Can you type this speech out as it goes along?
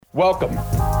Welcome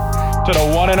to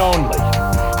the one and only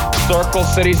Circle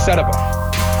City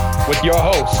Cinema with your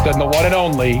host and the one and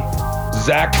only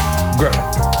Zach Griffith.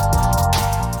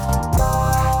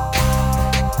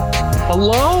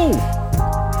 Hello!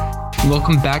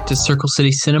 Welcome back to Circle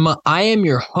City Cinema. I am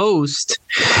your host,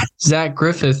 Zach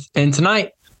Griffith, and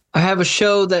tonight I have a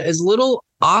show that is a little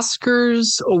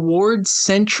Oscars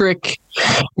award-centric.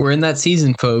 We're in that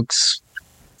season, folks.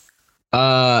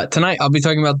 Tonight I'll be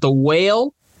talking about The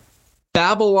Whale,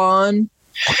 Babylon,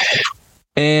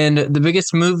 and the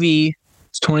biggest movie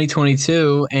is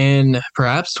 2022 and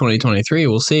perhaps 2023.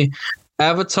 We'll see.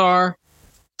 Avatar,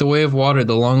 The Way of Water,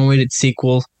 the long-awaited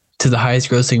sequel to the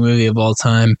highest-grossing movie of all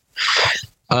time.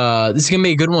 This is going to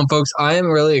be a good one, folks. I am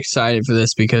really excited for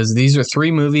this because these are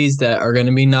three movies that are going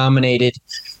to be nominated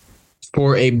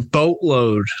for a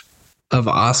boatload of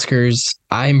Oscars.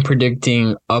 I'm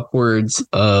predicting upwards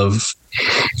of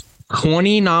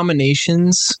 20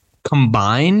 nominations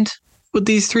combined with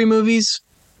these three movies,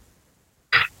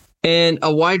 and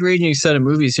a wide-ranging set of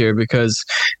movies here because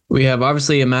we have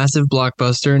obviously a massive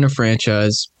blockbuster in a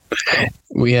franchise.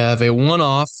 We have a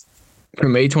one-off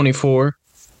from A24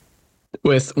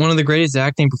 with one of the greatest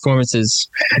acting performances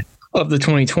of the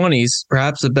 2020s,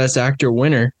 perhaps the Best Actor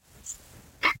winner.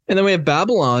 And then we have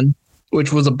Babylon,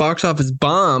 which was a box office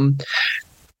bomb,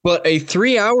 but a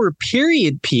 3-hour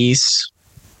period piece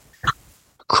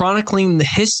chronicling the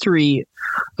history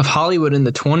of Hollywood in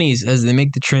the 20s as they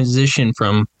make the transition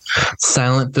from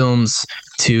silent films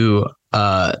to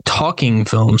talking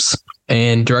films,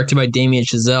 and directed by Damien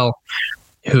Chazelle,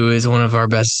 who is one of our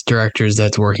best directors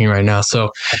that's working right now.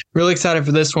 So really excited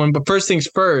for this one. But first things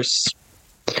first,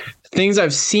 things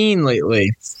I've seen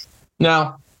lately.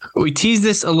 Now, we teased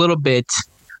this a little bit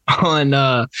on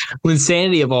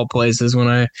Linsanity of all places when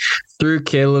I threw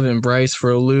Caleb and Bryce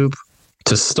for a loop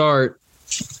to start.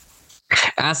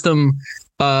 Asked them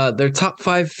their top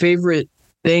 5 favorite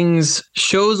things,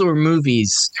 shows or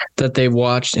movies that they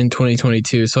watched in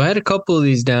 2022. So I had a couple of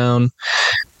these down.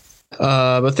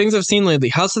 But things I've seen lately.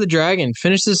 House of the Dragon.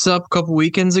 Finished this up a couple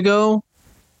weekends ago.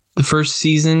 The first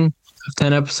season of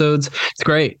 10 episodes. It's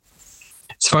great.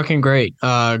 It's fucking great.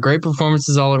 Great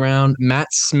performances all around. Matt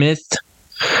Smith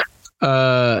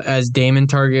as Daemon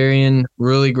Targaryen.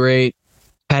 Really great.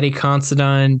 Patty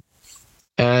Considine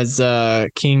as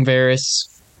King Varys.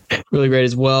 Really great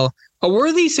as well. A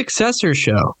worthy successor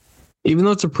show. Even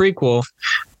though it's a prequel,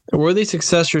 a worthy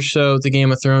successor show to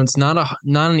Game of Thrones. Not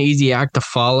an easy act to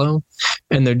follow,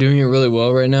 and they're doing it really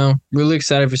well right now. Really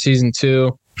excited for season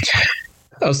 2.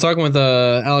 I was talking with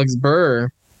Alex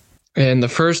Burr, and the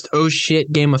first oh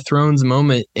shit Game of Thrones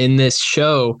moment in this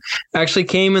show actually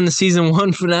came in the season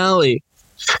 1 finale.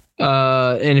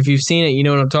 And if you've seen it, you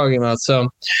know what I'm talking about. So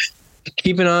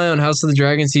keep an eye on House of the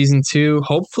Dragon season 2.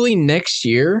 Hopefully next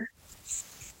year,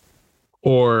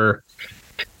 or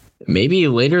maybe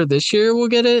later this year we'll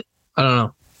get it. I don't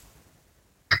know.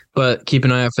 But keep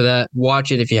an eye out for that.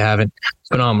 Watch it if you haven't.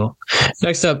 Phenomenal.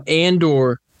 Next up,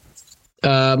 Andor.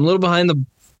 I'm a little behind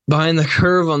the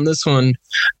curve on this one.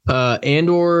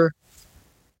 Andor,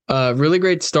 really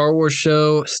great Star Wars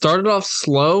show. Started off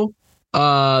slow.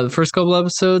 The first couple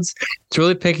episodes. It's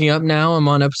really picking up now. I'm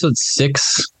on episode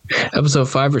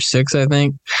 5 or 6, I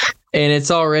think. And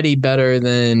it's already better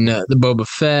than the Boba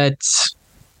Fett.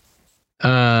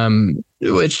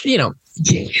 Which, you know,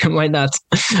 might not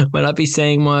be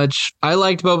saying much. I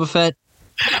liked Boba Fett,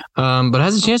 but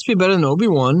has a chance to be better than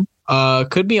Obi-Wan.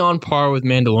 Could be on par with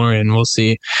Mandalorian. We'll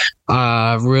see.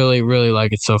 Really, really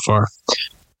like it so far.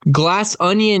 Glass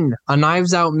Onion, a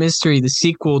Knives Out mystery, the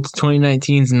sequel to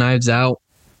 2019's Knives Out.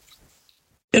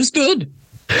 It was good.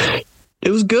 It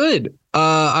was good.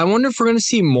 I wonder if we're going to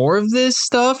see more of this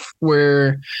stuff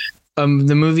where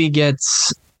the movie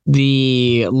gets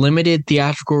the limited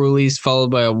theatrical release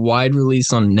followed by a wide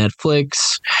release on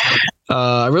Netflix.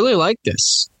 I really like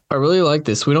this.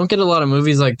 We don't get a lot of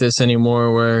movies like this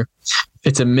anymore where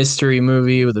it's a mystery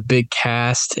movie with a big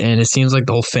cast and it seems like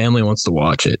the whole family wants to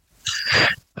watch it.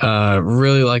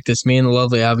 Really like this. Me and the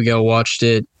lovely Abigail watched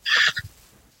it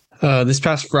this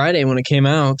past Friday when it came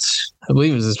out. I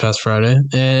believe it was this past Friday,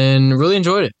 and really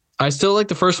enjoyed it. I still like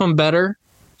the first one better.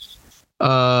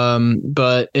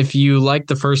 But if you like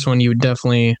the first one, you would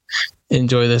definitely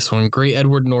enjoy this one. Great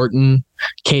Edward Norton,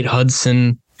 Kate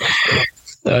Hudson,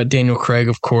 Daniel Craig,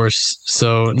 of course.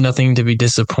 So nothing to be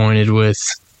disappointed with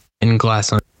in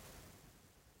Glass Onion.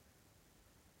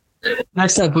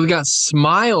 Next up, we got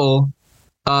Smile.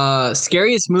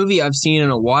 Scariest movie I've seen in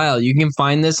a while. You can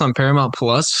find this on Paramount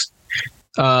Plus.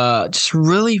 Just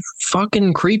really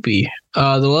fucking creepy.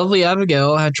 The lovely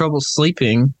Abigail had trouble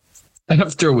sleeping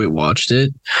after we watched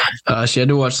it. She had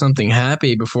to watch something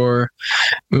happy before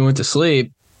we went to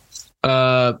sleep.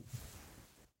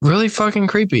 Really fucking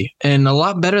creepy and a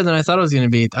lot better than I thought it was going to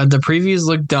be. The previews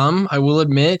look dumb, I will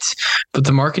admit, but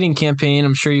the marketing campaign,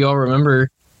 I'm sure you all remember,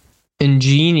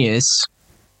 ingenious.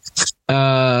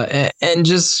 And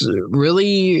just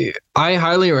really, I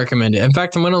highly recommend it. In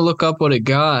fact, I'm going to look up what it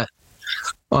got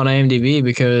on IMDb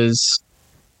because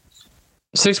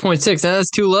 6.6,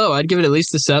 that's too low. I'd give it at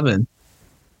least a 7.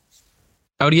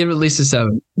 I would give it at least a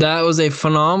 7. That was a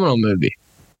phenomenal movie.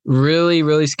 Really,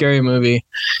 really scary movie.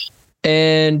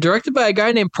 And directed by a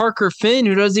guy named Parker Finn,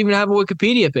 who doesn't even have a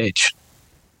Wikipedia page.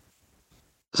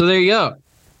 So there you go.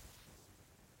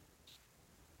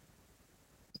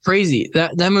 Crazy.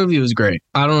 That movie was great.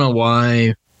 I don't know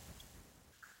why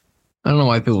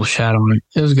people shat on it.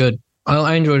 It was good.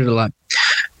 I enjoyed it a lot.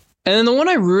 And then the one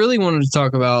I really wanted to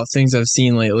talk about, things I've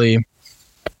seen lately,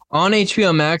 on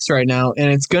HBO Max right now,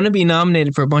 and it's going to be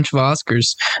nominated for a bunch of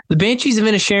Oscars. The Banshees of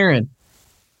Inisherin.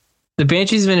 The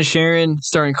Banshees of Inisherin,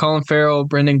 starring Colin Farrell,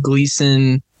 Brendan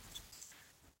Gleeson.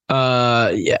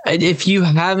 If you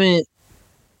haven't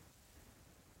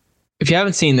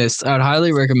seen this, I would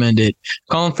highly recommend it.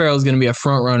 Colin Farrell is going to be a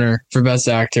front runner for Best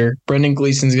Actor. Brendan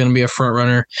Gleeson is going to be a front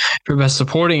runner for Best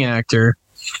Supporting Actor.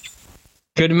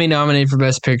 Could be nominated for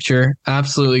Best Picture.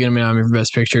 Absolutely going to be nominated for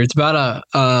Best Picture. It's about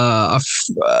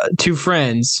two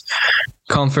friends,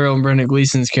 Colin Farrell and Brendan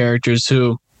Gleeson's characters,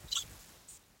 who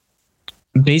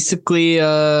basically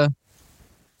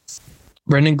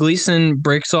Brendan Gleeson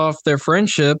breaks off their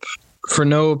friendship for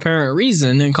no apparent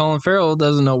reason, and Colin Farrell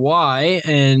doesn't know why,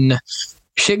 and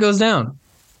shit goes down.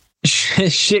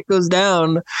 Shit goes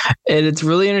down, and it's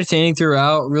really entertaining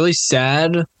throughout. Really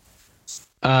sad.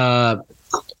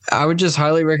 I would just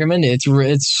highly recommend it. It's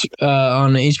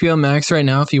on HBO Max right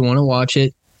now if you want to watch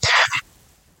it.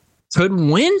 Could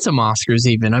win some Oscars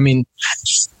even. I mean,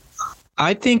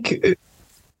 I think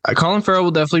Colin Farrell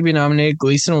will definitely be nominated.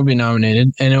 Gleeson will be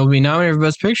nominated, and it will be nominated for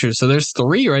Best Picture. So there's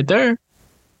 3 right there.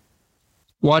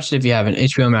 Watch it if you haven't.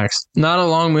 HBO Max. Not a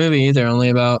long movie either. Only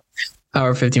about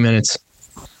hour 50 minutes.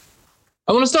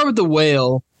 I want to start with The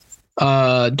Whale.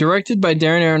 Directed by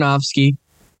Darren Aronofsky.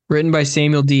 Written by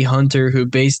Samuel D. Hunter, who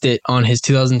based it on his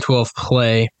 2012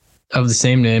 play of the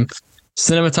same name.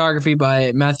 Cinematography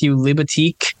by Matthew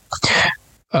Libatique.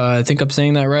 I think I'm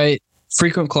saying that right.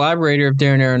 Frequent collaborator of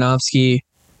Darren Aronofsky.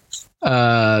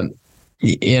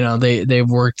 They've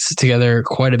worked together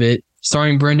quite a bit.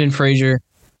 Starring Brendan Fraser,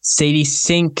 Sadie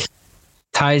Sink,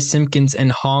 Ty Simpkins,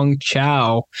 and Hong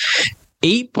Chow.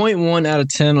 8.1 out of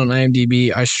 10 on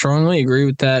IMDb. I strongly agree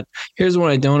with that. Here's what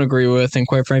I don't agree with, and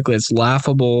quite frankly, it's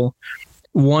laughable.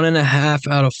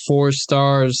 1.5 out of 4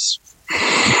 stars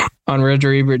on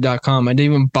RogerEbert.com. I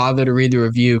didn't even bother to read the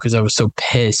review because I was so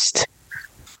pissed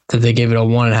that they gave it a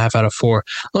 1.5 out of 4.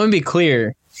 Let me be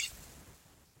clear.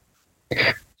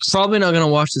 Probably not going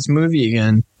to watch this movie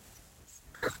again,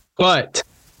 but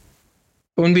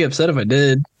I wouldn't be upset if I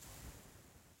did.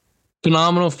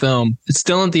 Phenomenal film. It's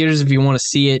still in theaters if you want to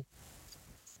see it.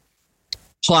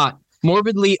 Plot.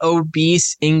 Morbidly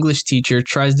obese English teacher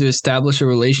tries to establish a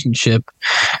relationship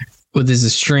with his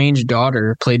estranged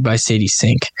daughter, played by Sadie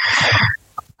Sink.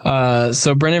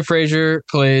 So Brendan Fraser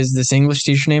plays this English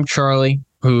teacher named Charlie,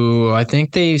 who I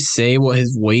think they say what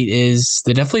his weight is.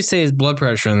 They definitely say his blood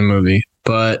pressure in the movie,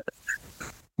 but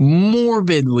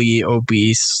morbidly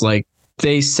obese. Like,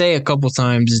 they say a couple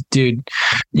times, dude,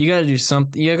 you got to do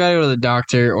something. You got to go to the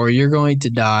doctor or you're going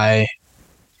to die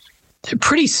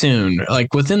pretty soon,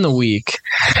 like within the week.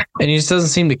 And he just doesn't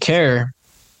seem to care.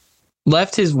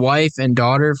 Left his wife and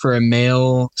daughter for a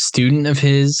male student of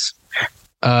his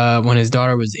when his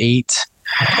daughter was 8.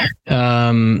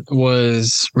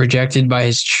 Was rejected by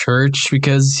his church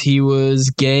because he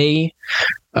was gay.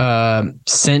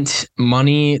 Sent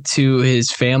money to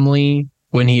his family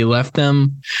when he left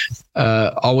them.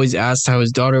 Always asked how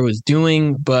his daughter was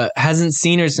doing, but hasn't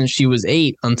seen her since she was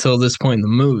 8 until this point in the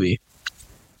movie.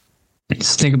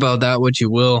 Just think about that what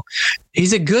you will.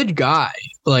 He's a good guy.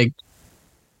 Like,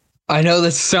 I know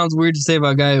this sounds weird to say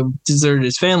about a guy who deserted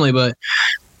his family, but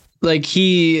like,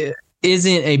 he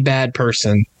isn't a bad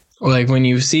person. Like, when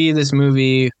you see this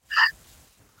movie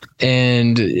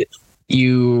and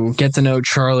you get to know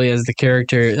Charlie as the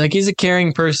character, like, he's a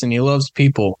caring person. He loves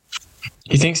people.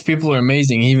 He thinks people are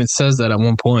amazing. He even says that at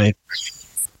one point.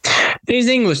 He's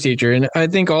an English teacher, and I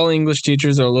think all English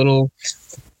teachers are a little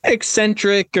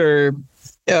eccentric or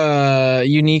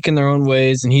unique in their own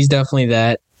ways, and he's definitely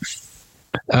that.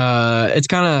 It's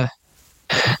kind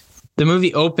of... The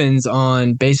movie opens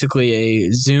on basically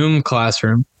a Zoom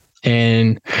classroom,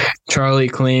 and Charlie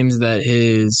claims that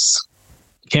his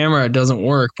camera doesn't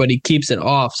work, but he keeps it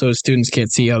off so his students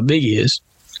can't see how big he is.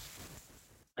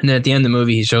 And then at the end of the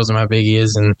movie, he shows them how big he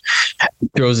is and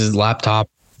throws his laptop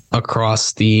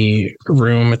across the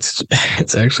room.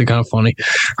 It's actually kind of funny.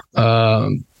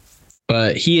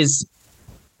 But he is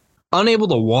unable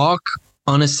to walk,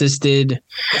 unassisted.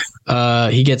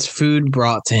 He gets food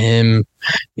brought to him.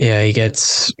 Yeah, he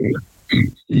gets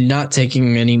not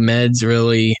taking any meds,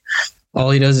 really. All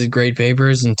he does is grade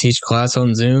papers and teach class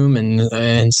on Zoom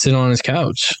and sit on his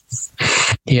couch.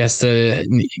 He has to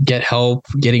get help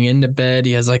getting into bed.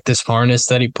 He has like this harness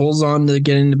that he pulls on to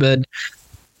get into bed.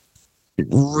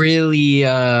 Really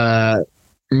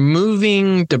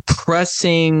moving,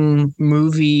 depressing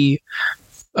movie.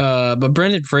 But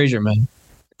Brendan Fraser, man.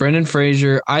 Brendan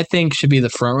Fraser, I think, should be the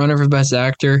front runner for Best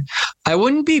Actor. I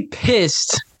wouldn't be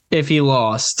pissed if he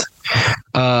lost.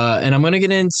 And I'm going to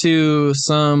get into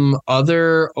some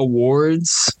other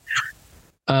awards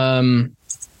that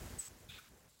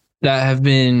have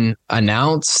been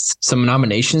announced, some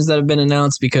nominations that have been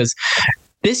announced, because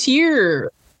this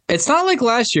year, it's not like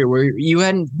last year where you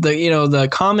hadn't, the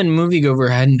common moviegoer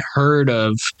hadn't heard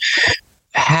of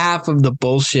half of the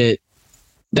bullshit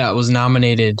that was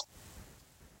nominated.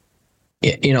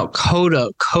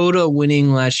 Coda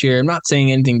winning last year. I'm not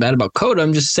saying anything bad about Coda.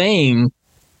 I'm just saying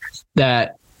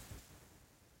that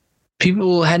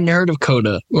people hadn't heard of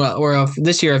Coda. Well, or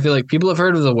this year, I feel like people have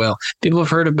heard of The Whale. People have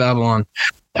heard of Babylon.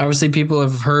 Obviously, people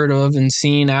have heard of and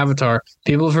seen Avatar.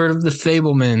 People have heard of The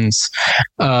Fabelmans,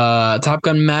 Top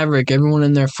Gun Maverick. Everyone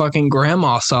and their fucking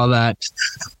grandma saw that.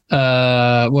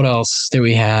 What else do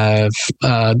we have?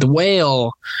 The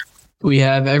Whale. We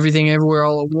have Everything Everywhere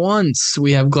All at Once.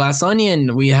 We have Glass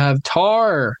Onion. We have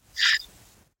Tar.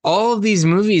 All of these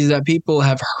movies that people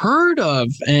have heard of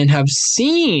and have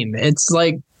seen. It's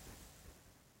like,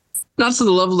 not to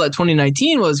the level that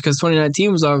 2019 was, because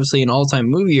 2019 was obviously an all-time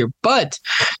movie year, but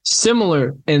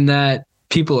similar in that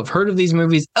people have heard of these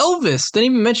movies. Elvis,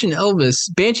 didn't even mention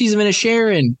Elvis. Banshees of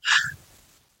Inisherin.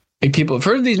 Like, people have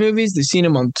heard of these movies. They've seen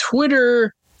them on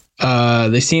Twitter.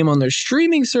 They see them on their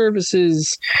streaming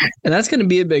services. And that's going to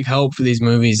be a big help for these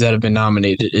movies that have been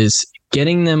nominated, is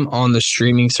getting them on the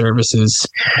streaming services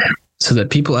so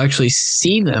that people actually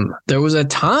see them. There was a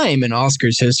time in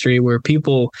Oscars history where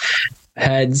people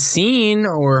had seen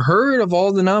or heard of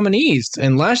all the nominees.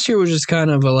 And last year was just kind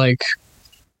of a like,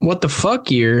 what the fuck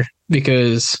year,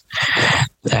 because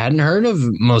I hadn't heard of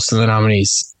most of the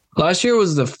nominees. Last year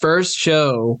was the first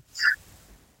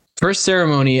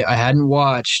ceremony I hadn't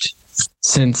watched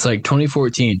since like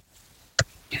 2014.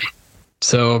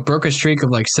 So it broke a streak of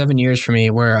like 7 years for me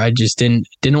where I just didn't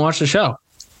watch the show.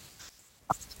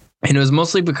 And it was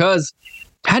mostly because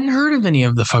I hadn't heard of any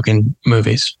of the fucking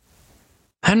movies.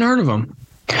 Hadn't heard of them.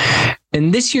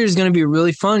 And this year is going to be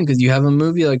really fun because you have a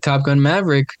movie like Top Gun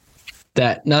Maverick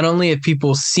that not only have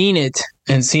people seen it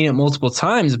and seen it multiple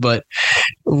times, but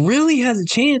really has a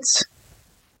chance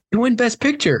to win Best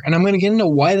Picture. And I'm going to get into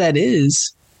why that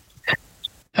is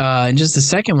in just a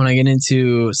second when I get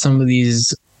into some of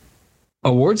these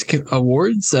awards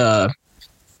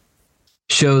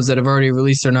shows that have already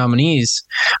released their nominees.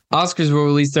 Oscars will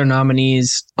release their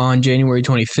nominees on January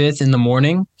 25th in the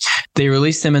morning. They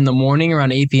release them in the morning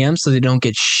around 8 p.m. so they don't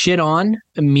get shit on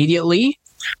immediately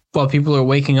while people are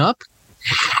waking up.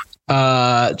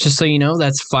 Just so you know,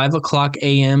 that's 5 o'clock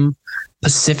a.m.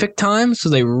 Pacific time, so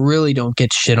they really don't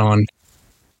get shit on.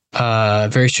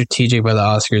 Very strategic by the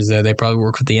Oscars there. They probably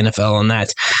work with the NFL on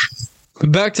that.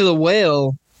 But back to The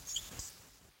Whale.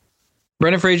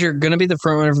 Brendan Fraser going to be the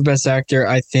front runner for Best Actor,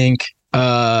 I think.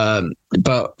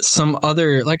 But some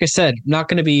other, like I said, not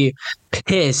going to be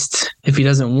pissed if he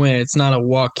doesn't win. It's not a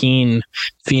Joaquin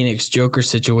Phoenix Joker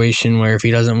situation where if he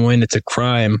doesn't win, it's a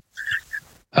crime.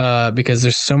 Because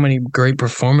there's so many great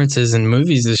performances in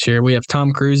movies this year. We have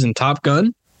Tom Cruise in Top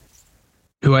Gun,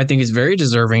 who I think is very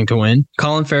deserving to win.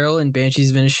 Colin Farrell in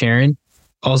Banshees of Inisherin,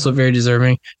 also very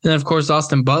deserving. And then, of course,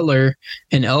 Austin Butler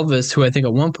in Elvis, who I think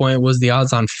at one point was the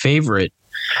odds-on favorite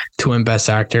to win Best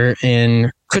Actor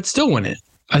and could still win it.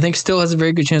 I think still has a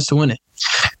very good chance to win it.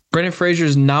 Brendan Fraser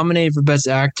is nominated for Best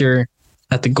Actor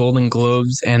at the Golden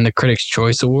Globes and the Critics'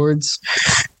 Choice Awards.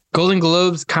 Golden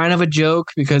Globes, kind of a joke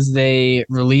because they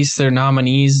release their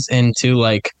nominees into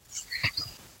like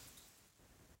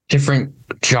different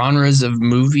genres of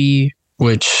movie,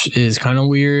 which is kind of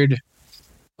weird.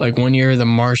 Like one year, The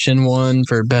Martian won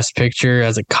for Best Picture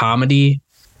as a comedy.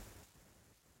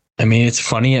 I mean, it's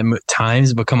funny at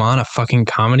times, but come on, a fucking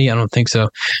comedy? I don't think so.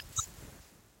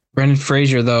 Brendan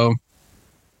Fraser, though,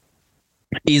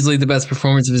 easily the best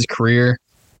performance of his career.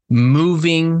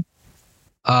 Moving,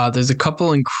 There's a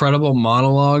couple incredible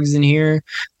monologues in here.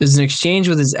 There's an exchange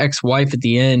with his ex-wife at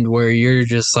the end where you're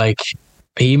just like,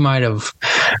 he might have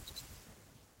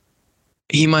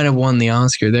won the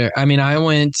Oscar there. I mean, I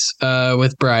went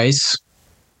with Bryce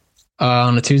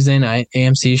on a Tuesday night.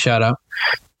 AMC, shout out.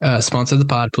 Sponsor the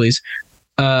pod, please.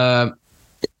 And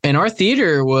our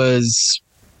theater was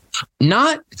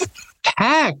not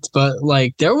packed, but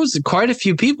like there was quite a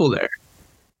few people there.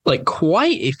 Like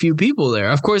quite a few people there.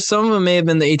 Of course, some of them may have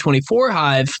been the A24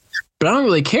 hive, but I don't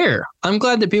really care. I'm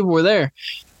glad that people were there.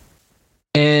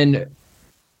 And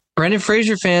Brendan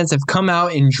Fraser fans have come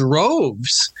out in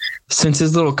droves since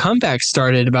his little comeback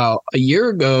started about a year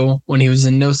ago when he was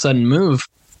in No Sudden Move,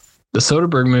 the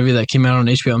Soderbergh movie that came out on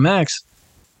HBO Max.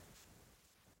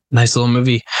 Nice little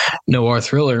movie, noir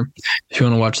thriller, if you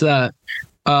want to watch that.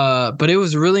 But it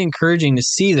was really encouraging to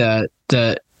see that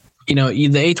you know, the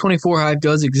A24 hype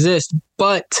does exist,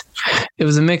 but it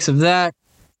was a mix of that.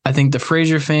 I think the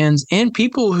Fraser fans and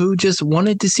people who just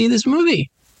wanted to see this movie.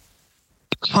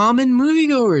 Common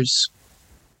moviegoers.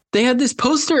 They had this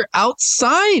poster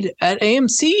outside at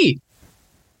AMC.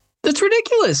 That's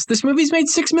ridiculous. This movie's made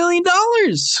 $6 million.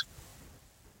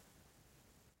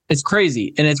 It's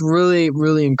crazy. And it's really,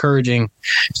 really encouraging.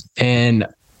 And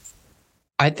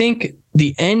I think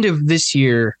the end of this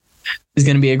year is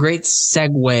going to be a great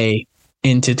segue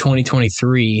into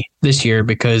 2023 this year,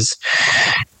 because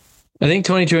I think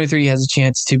 2023 has a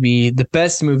chance to be the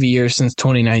best movie year since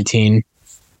 2019.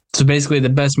 So basically the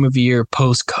best movie year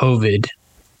post-COVID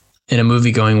in a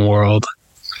movie-going world.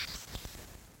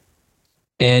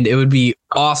 And it would be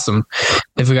awesome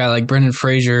if a guy like Brendan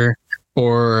Fraser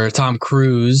or Tom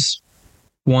Cruise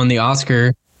won the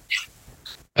Oscar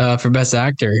for Best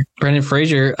Actor. Brendan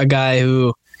Fraser, a guy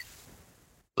who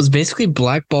was basically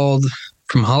blackballed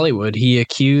from Hollywood. He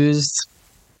accused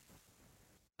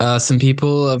some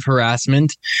people of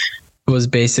harassment, was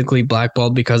basically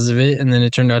blackballed because of it, and then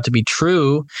it turned out to be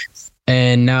true.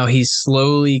 And now he's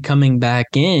slowly coming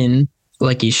back in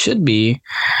like he should be.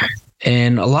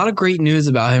 And a lot of great news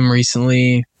about him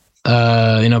recently,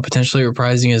 potentially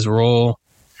reprising his role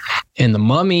in The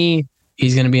Mummy.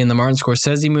 He's going to be in the Martin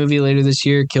Scorsese movie later this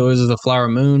year, Killers of the Flower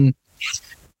Moon.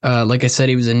 Like I said,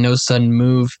 he was in No Sudden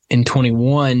Move in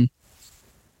 21.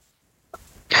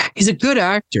 He's a good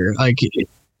actor. Like,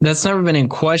 that's never been in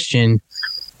question.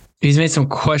 He's made some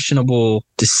questionable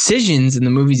decisions in the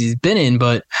movies he's been in,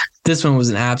 but this one was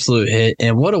an absolute hit.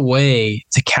 And what a way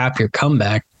to cap your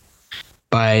comeback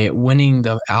by winning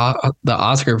the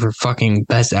Oscar for fucking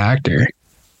Best Actor.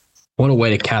 What a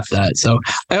way to cap that. So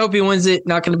I hope he wins it.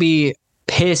 Not going to be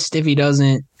pissed if he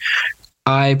doesn't.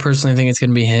 I personally think it's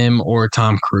going to be him or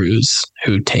Tom Cruise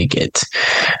who take it.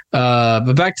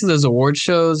 But back to those award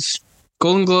shows.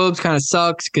 Golden Globes kind of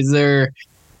sucks because their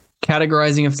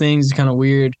categorizing of things is kind of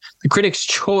weird. The Critics'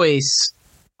 Choice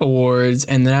Awards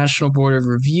and the National Board of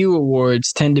Review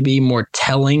Awards tend to be more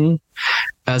telling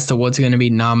as to what's going to be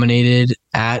nominated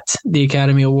at the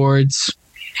Academy Awards.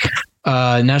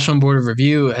 National Board of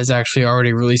Review has actually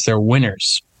already released their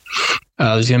winners.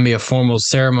 There's going to be a formal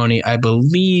ceremony, I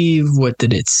believe. What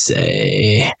did it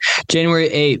say? January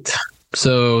 8th.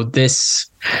 So this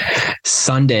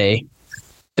Sunday,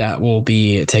 that will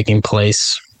be taking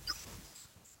place.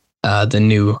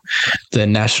 The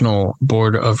National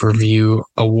Board of Review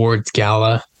Awards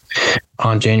Gala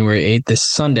on January 8th, this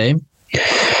Sunday.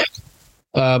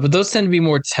 But those tend to be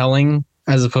more telling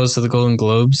as opposed to the Golden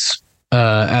Globes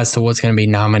as to what's going to be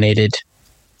nominated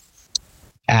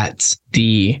at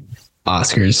the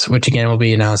Oscars, which again will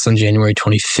be announced on January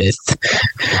 25th.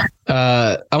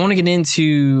 I want to get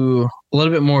into a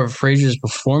little bit more of Fraser's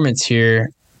performance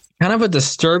here. Kind of a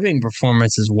disturbing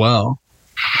performance as well.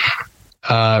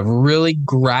 Really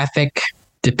graphic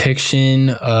depiction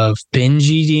of binge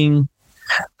eating.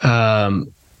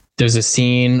 There's a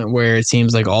scene where it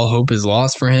seems like all hope is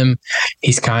lost for him.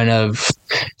 He's kind of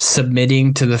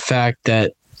submitting to the fact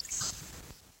that,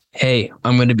 hey,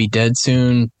 I'm going to be dead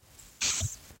soon.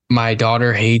 My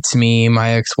daughter hates me.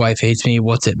 My ex-wife hates me.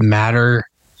 What's it matter?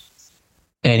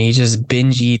 And he just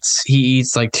binge eats. He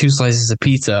eats like 2 slices of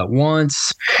pizza at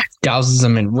once, douses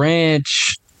them in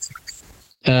ranch,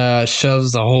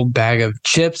 shoves a whole bag of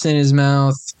chips in his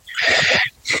mouth,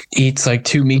 eats like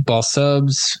 2 meatball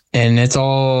subs, and it's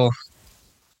all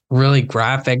really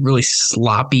graphic, really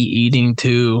sloppy eating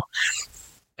too,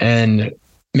 and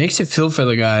makes you feel for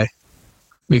the guy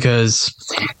because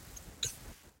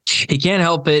he can't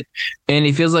help it, and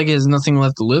he feels like he has nothing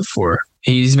left to live for.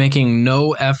 He's making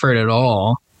no effort at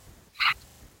all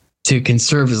to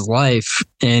conserve his life,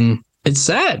 and it's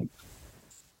sad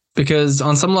because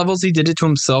on some levels he did it to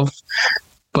himself.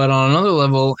 But on another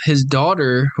level, his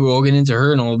daughter, who we'll get into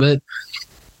her in a little bit,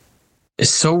 is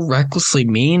so recklessly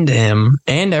mean to him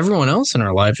and everyone else in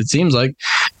her life, it seems like,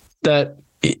 that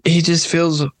he just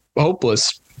feels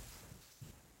hopeless.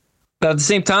 But at the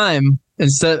same time,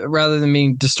 rather than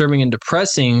being disturbing and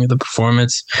depressing, the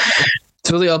performance,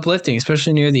 it's really uplifting,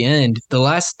 especially near the end. The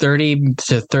last 30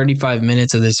 to 35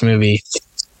 minutes of this movie,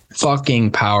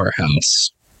 fucking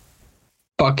powerhouse.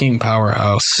 Fucking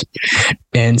powerhouse.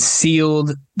 And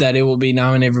sealed that it will be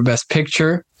nominated for Best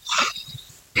Picture.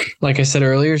 Like I said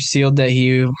earlier, sealed that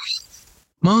he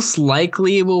most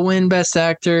likely will win Best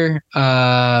Actor.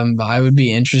 I would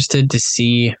be interested to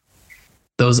see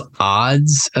those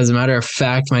odds. As a matter of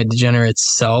fact, my degenerate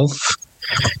self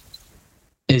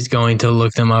is going to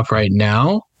look them up right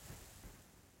now.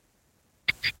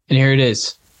 And here it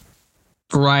is.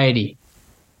 Variety.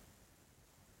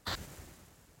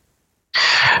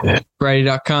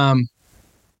 Variety.com.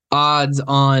 Odds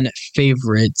on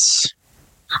favorites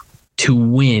to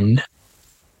win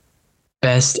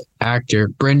Best Actor.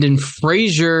 Brendan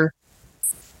Fraser,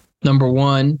 number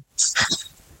 1.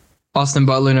 Austin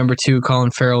Butler, number 2.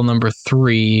 Colin Farrell, number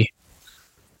 3.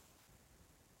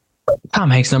 Tom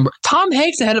Hanks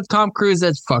ahead of Tom Cruise.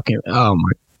 That's fucking, oh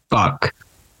my fuck.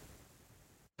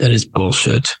 That is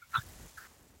bullshit.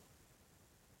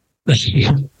 So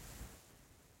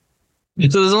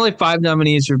there's only 5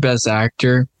 nominees for Best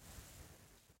Actor.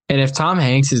 And if Tom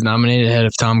Hanks is nominated ahead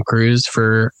of Tom Cruise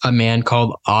for A Man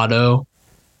Called Otto,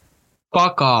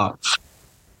 fuck off.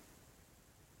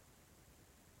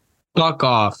 Fuck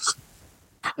off.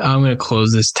 I'm going to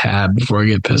close this tab before I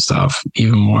get pissed off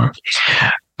even more.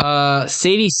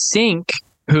 Sadie Sink,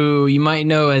 who you might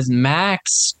know as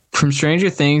Max from Stranger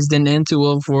Things, didn't end too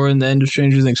well for in the end of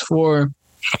Stranger Things 4.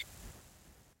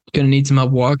 Gonna need some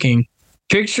help walking.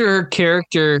 Picture her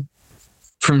character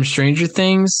from Stranger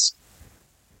Things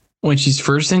when she's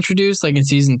first introduced, like in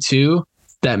season 2,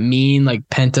 that mean, like,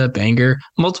 pent up anger.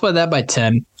 Multiply that by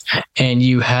 10, and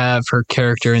you have her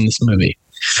character in this movie.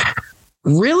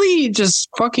 Really just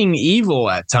fucking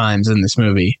evil at times in this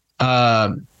movie.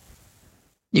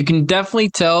 You can definitely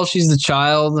tell she's the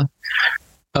child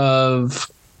of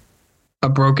a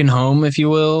broken home, if you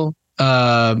will.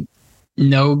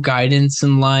 No guidance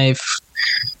in life,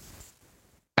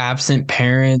 absent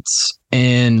parents,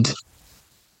 and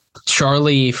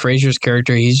Charlie Fraser's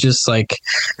character, he's just like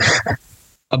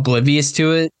oblivious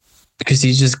to it because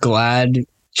he's just glad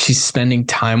she's spending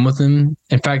time with him.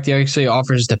 In fact, he actually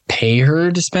offers to pay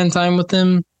her to spend time with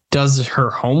him, does her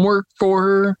homework for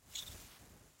her.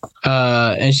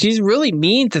 And she's really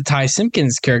mean to Ty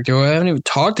Simpkins' character, who I haven't even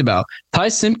talked about. Ty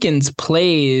Simpkins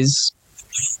plays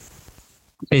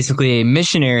basically a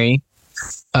missionary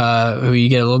who you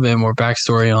get a little bit more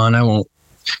backstory on. I won't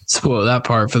spoil that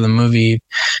part for the movie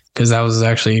because that was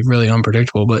actually really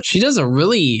unpredictable. But she does a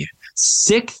really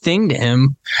sick thing to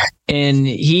him, and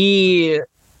he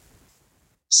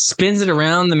spins it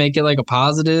around to make it like a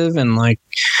positive, and like,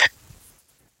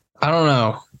 I don't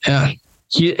know. Yeah.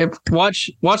 Watch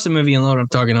the movie and know what I'm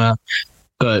talking about.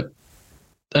 But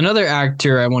another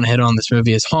actor I want to hit on this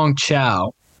movie is Hong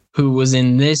Chow, who was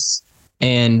in this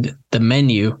and The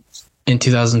Menu in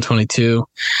 2022.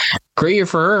 Great year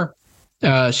for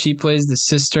her. She plays the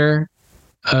sister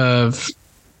of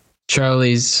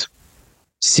Charlie's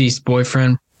deceased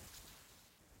boyfriend.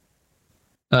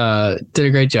 Did a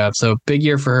great job. So big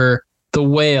year for her. The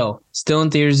Whale, still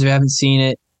in theaters if you haven't seen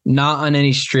it. Not on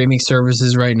any streaming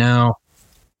services right now.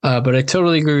 But I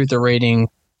totally agree with the rating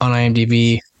on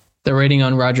IMDb. The rating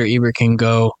on Roger Ebert can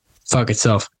go fuck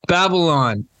itself.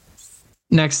 Babylon.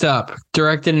 Next up,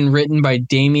 directed and written by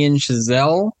Damien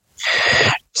Chazelle.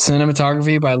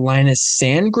 Cinematography by Linus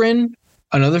Sandgren,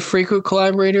 another frequent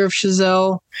collaborator of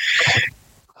Chazelle.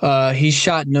 He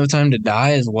shot No Time to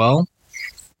Die as well.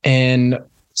 And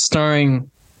starring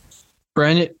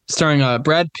Brad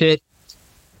Pitt,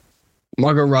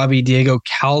 Margot Robbie, Diego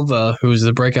Calva, who's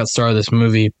the breakout star of this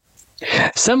movie.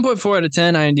 7.4 out of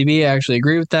 10 IMDb. I actually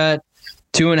agree with that.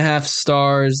 2.5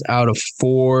 stars out of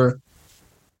 4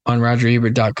 on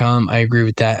RogerEbert.com. I agree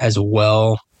with that as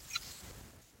well.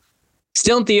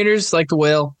 Still in theaters, like The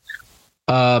Whale,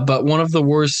 but one of the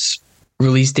worst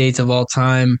release dates of all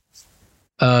time.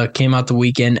 Came out the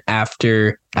weekend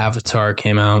after Avatar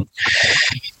came out.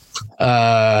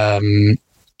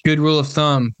 Good rule of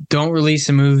thumb: don't release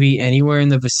a movie anywhere in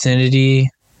the vicinity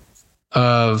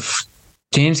of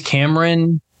James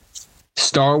Cameron,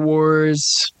 Star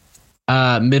Wars,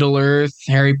 Middle Earth,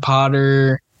 Harry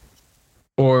Potter,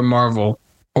 or Marvel,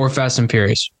 or Fast and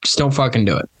Furious. Just don't fucking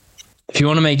do it. If you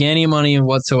want to make any money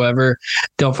whatsoever,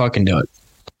 don't fucking do it.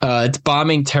 It's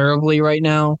bombing terribly right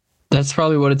now. That's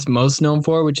probably what it's most known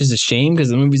for, which is a shame because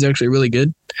the movie's actually really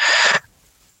good.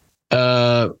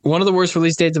 One of the worst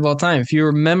release dates of all time. If you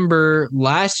remember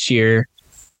last year,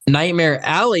 Nightmare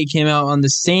Alley came out on the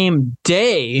same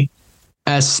day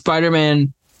as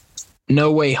Spider-Man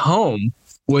No Way Home,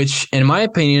 which, in my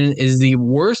opinion, is the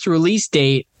worst release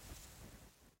date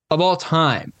of all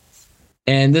time.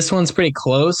 And this one's pretty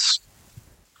close.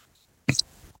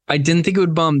 I didn't think it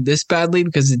would bomb this badly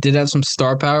because it did have some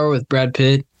star power with Brad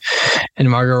Pitt and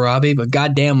Margot Robbie, but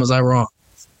goddamn was I wrong.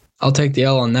 I'll take the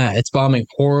L on that. It's bombing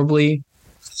horribly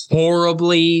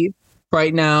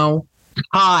right now.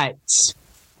 Hot.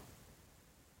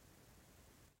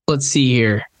 Let's see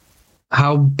here.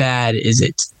 How bad is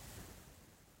it?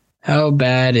 How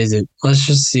bad is it? Let's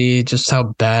just see just how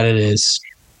bad it is.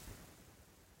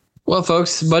 Well,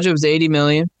 folks, the budget was $80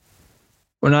 million.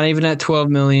 We're not even at $12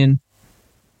 million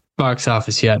box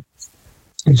office yet.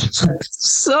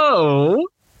 So,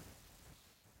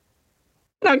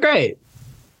 not great.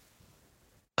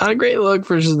 Not a great look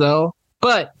for Giselle.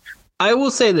 But I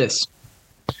will say this.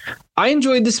 I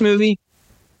enjoyed this movie.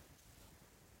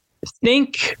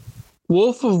 Think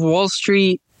Wolf of Wall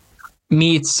Street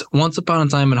meets Once Upon a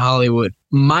Time in Hollywood,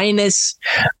 minus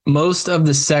most of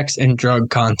the sex and drug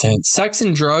content. Sex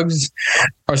and drugs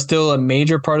are still a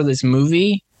major part of this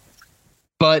movie,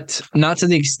 but not to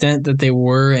the extent that they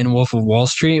were in Wolf of Wall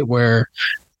Street, where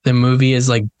the movie is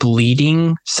like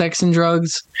bleeding sex and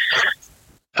drugs.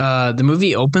 The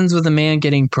movie opens with a man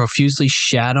getting profusely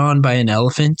shat on by an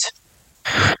elephant.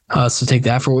 So take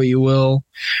that for what you will.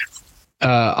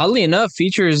 Oddly enough,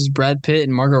 features Brad Pitt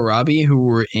and Margot Robbie, who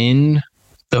were in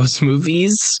those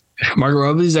movies. Margot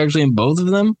Robbie's actually in both of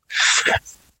them.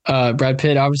 Brad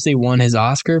Pitt obviously won his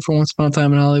Oscar for Once Upon a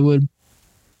Time in Hollywood.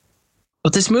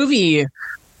 But this movie,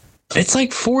 it's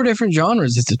like 4 different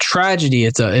genres. It's a tragedy.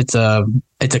 It's a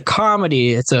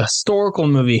comedy. It's a historical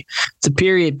movie. It's a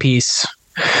period piece.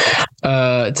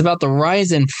 It's about the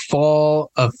rise and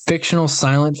fall of fictional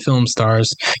silent film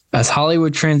stars as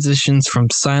Hollywood transitions from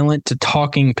silent to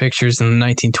talking pictures in the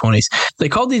 1920s. They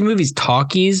called these movies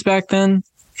talkies back then.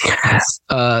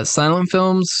 Silent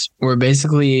films were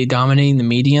basically dominating the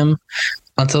medium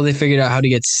until they figured out how to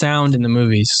get sound in the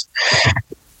movies.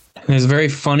 And there's a very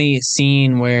funny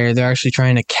scene where they're actually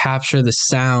trying to capture the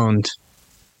sound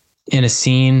in a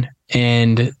scene,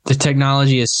 and the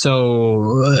technology is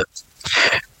so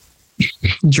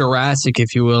Jurassic,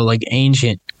 if you will, like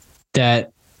ancient,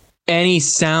 that any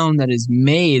sound that is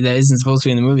made that isn't supposed to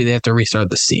be in the movie, they have to restart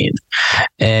the scene.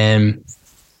 And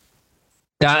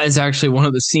that is actually one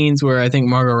of the scenes where I think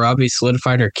Margot Robbie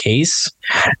solidified her case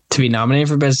to be nominated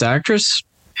for Best Actress.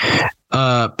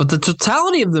 But the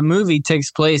totality of the movie takes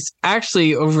place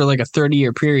actually over like a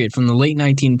 30-year period from the late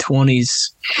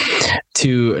 1920s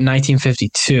to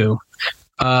 1952.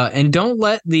 And don't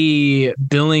let the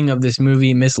billing of this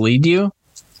movie mislead you.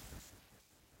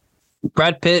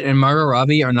 Brad Pitt and Margot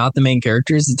Robbie are not the main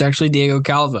characters. It's actually Diego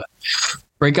Calva,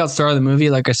 breakout star of the movie.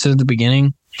 Like I said at the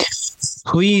beginning,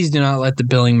 please do not let the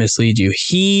billing mislead you.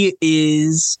 He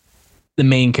is the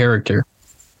main character.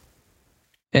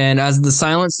 And as the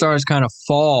silent stars kind of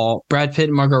fall, Brad Pitt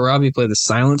and Margot Robbie play the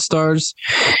silent stars.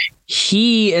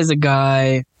 He is a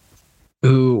guy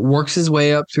who works his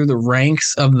way up through the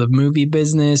ranks of the movie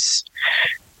business.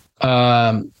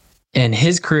 And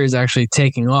his career is actually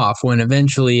taking off when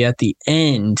eventually at the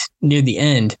end, near the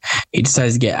end, he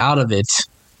decides to get out of it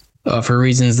for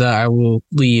reasons that I will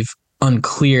leave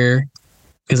unclear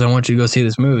because I want you to go see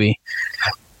this movie.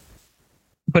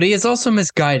 But he is also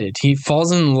misguided. He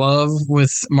falls in love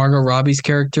with Margot Robbie's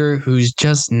character, who's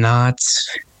just not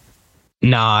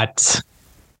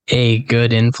a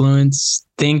good influence.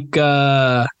 Think,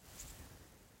 I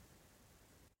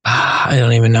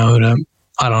don't even know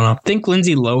I don't know. Think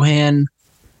Lindsay Lohan.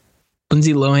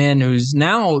 Lindsay Lohan, who's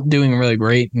now doing really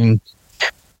great and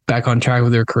back on track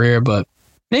with her career, but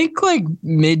think like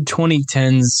mid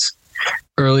 2010s,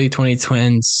 early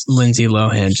 2010s Lindsay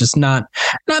Lohan, just not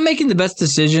making the best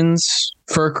decisions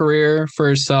for her career, for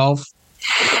herself.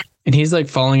 And he's like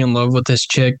falling in love with this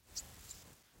chick,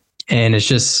 and it's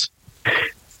just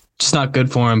not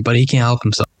good for him, but he can't help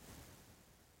himself.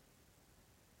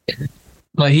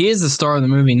 But he is the star of the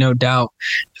movie, no doubt.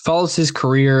 It follows his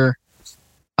career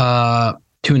to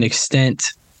an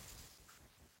extent.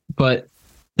 But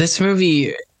this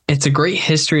movie, it's a great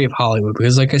history of Hollywood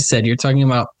because, like I said, you're talking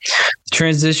about the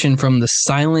transition from the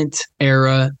silent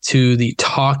era to the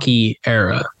talkie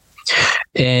era.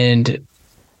 And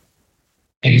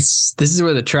this is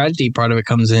where the tragedy part of it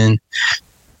comes in.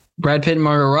 Brad Pitt and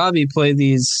Margot Robbie play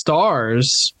these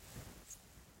stars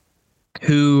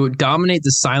who dominate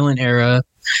the silent era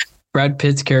Brad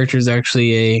Pitt's character is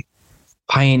actually a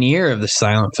pioneer of the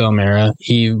silent film era.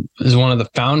 He is one of the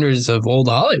founders of old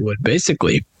Hollywood,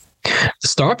 basically, the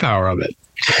star power of it.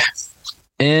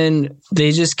 And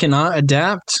they just cannot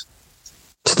adapt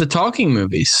to the talking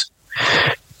movies.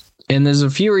 And there's a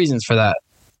few reasons for that.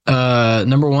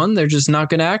 Number one, they're just not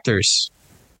good actors.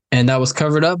 And that was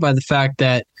covered up by the fact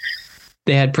that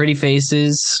they had pretty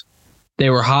faces, they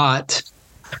were hot,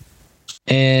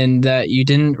 and that you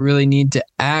didn't really need to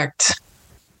act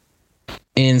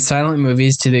in silent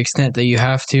movies to the extent that you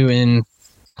have to in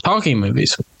talking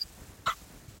movies.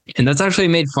 And that's actually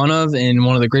made fun of in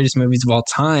one of the greatest movies of all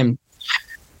time,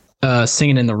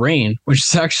 Singing in the Rain, which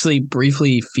is actually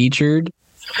briefly featured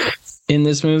in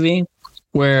this movie,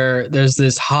 where there's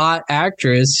this hot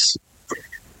actress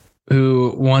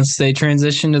who, once they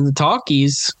transition to the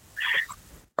talkies,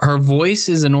 her voice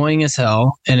is annoying as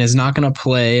hell and is not going to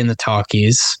play in the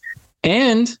talkies,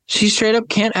 and she straight up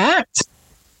can't act.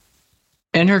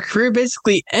 And her career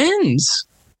basically ends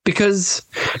because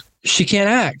she can't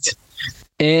act.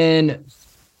 And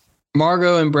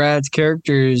Margot and Brad's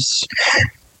characters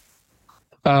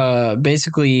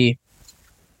basically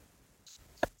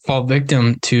fall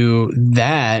victim to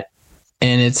that.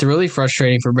 And it's really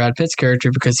frustrating for Brad Pitt's character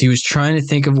because he was trying to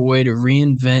think of a way to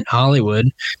reinvent Hollywood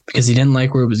because he didn't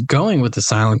like where it was going with the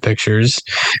silent pictures.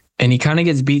 And he kind of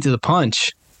gets beat to the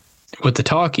punch with the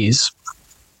talkies.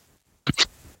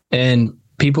 And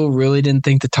people really didn't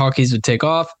think the talkies would take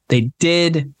off. They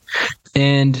did.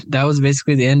 And that was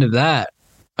basically the end of that.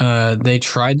 They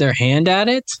tried their hand at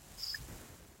it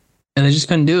and they just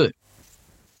couldn't do it.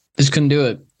 Just couldn't do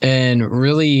it. And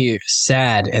really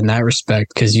sad in that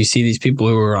respect, because you see these people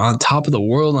who are on top of the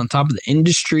world, on top of the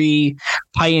industry,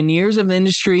 pioneers of the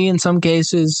industry in some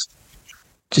cases,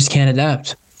 just can't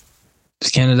adapt.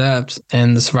 Just can't adapt.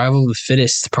 And the survival of the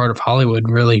fittest part of Hollywood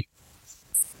really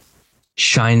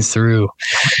shines through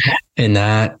in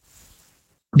that.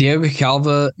 Diego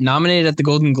Calva nominated at the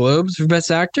Golden Globes for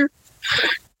Best Actor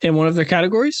in one of their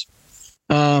categories.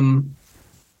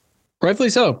 Rightfully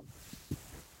so.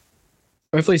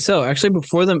 Rightfully so. Actually,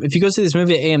 before them, if you go see this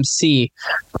movie at AMC,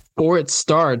 before it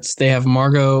starts, they have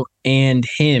Margot and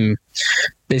him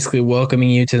basically welcoming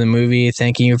you to the movie,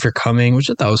 thanking you for coming, which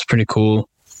I thought was pretty cool.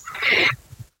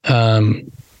 But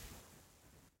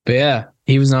yeah,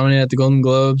 he was nominated at the Golden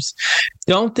Globes.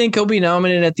 Don't think he'll be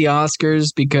nominated at the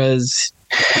Oscars because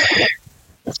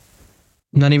I'm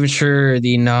not even sure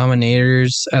the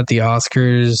nominators at the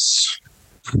Oscars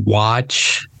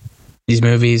watch these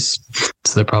movies,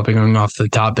 so they're probably going off the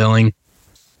top billing.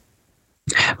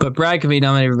 But Brad could be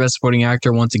nominated for Best Supporting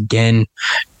Actor once again.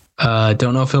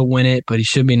 Don't know if he'll win it, but he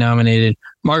should be nominated.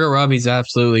 Margot Robbie's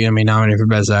absolutely going to be nominated for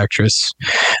Best Actress.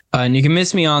 And you can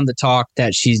miss me on the talk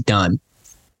that she's done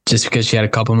just because she had a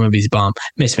couple movies bomb.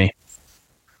 Miss me.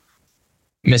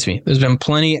 There's been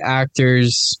plenty of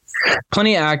actors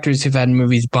who've had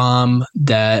movies bomb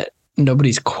that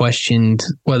nobody's questioned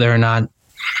whether or not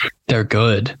they're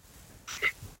good.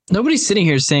 Nobody's sitting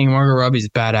here saying Margot Robbie's a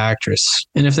bad actress.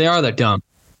 And if they are, they're dumb.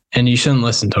 And you shouldn't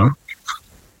listen to them.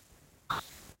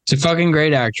 She's a fucking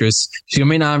great actress. She's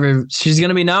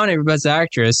gonna be nominated for Best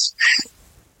Actress.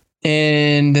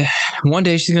 And one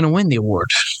day she's gonna win the award.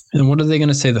 And what are they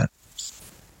gonna say then?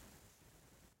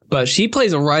 But she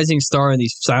plays a rising star in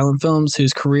these silent films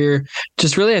whose career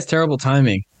just really has terrible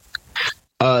timing.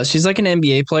 She's like an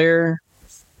NBA player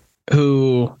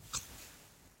who...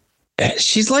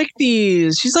 She's like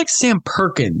Sam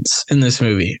Perkins in this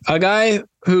movie. A guy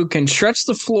who can stretch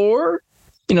the floor.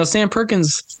 You know, Sam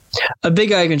Perkins, a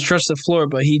big guy who can stretch the floor,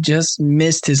 but he just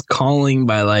missed his calling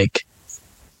by like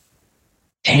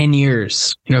 10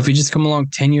 years. You know, if he just come along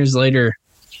 10 years later,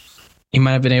 he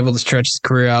might have been able to stretch his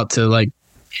career out to like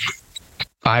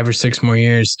 5 or 6 more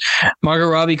years. Margot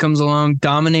Robbie comes along,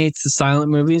 dominates the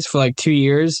silent movies for like 2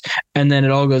 years, and then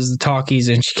it all goes to talkies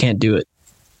and she can't do it.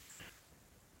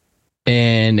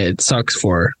 And it sucks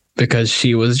for her because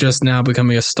she was just now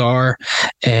becoming a star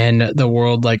and the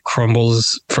world like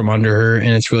crumbles from under her, and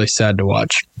it's really sad to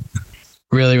watch.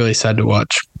 Really, really sad to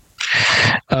watch.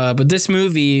 But this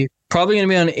movie probably going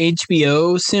to be on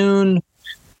HBO soon.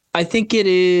 I think it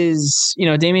is, you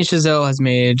know, Damien Chazelle has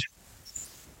made,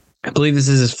 I believe this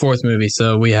is his 4th movie.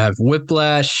 So we have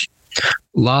Whiplash,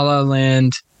 La La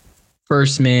Land,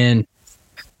 First Man,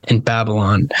 and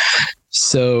Babylon.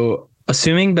 So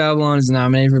assuming Babylon is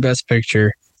nominated for Best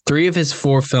Picture, 3 of his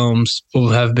 4 films will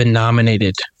have been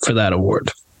nominated for that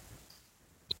award.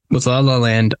 With La La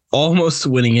Land almost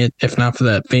winning it, if not for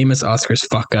that famous Oscars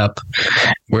fuck up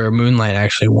where Moonlight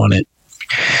actually won it.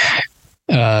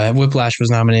 Whiplash was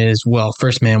nominated as well.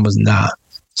 First Man was not.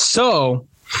 So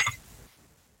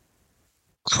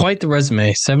Quite the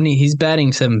resume. 70. He's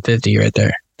batting 750 right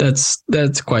there.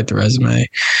 That's quite the resume.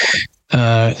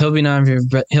 He'll be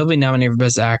nominated for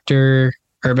best actor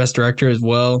or best director as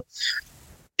well.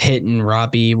 Pitt and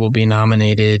Robbie will be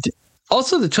nominated.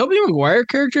 Also, the Tobey Maguire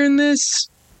character in this.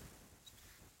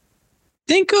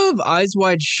 Think of Eyes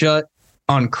Wide Shut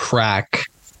on crack,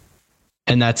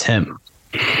 and that's him.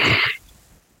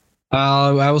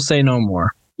 I will say no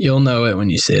more. You'll know it when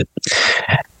you see it.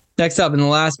 Next up, in the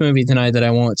last movie tonight that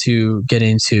I want to get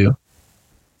into,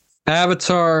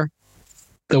 Avatar: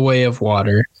 The Way of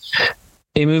Water,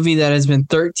 a movie that has been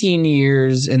 13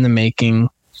 years in the making.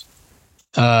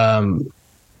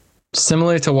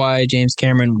 Similar to why James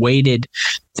Cameron waited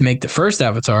to make the first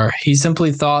Avatar, he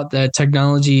simply thought that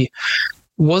technology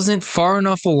wasn't far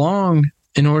enough along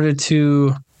in order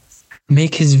to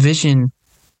make his vision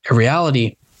a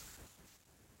reality.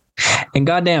 And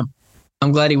goddamn,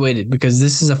 I'm glad he waited, because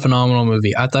this is a phenomenal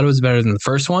movie. I thought it was better than the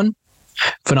first one.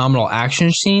 Phenomenal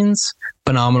action scenes,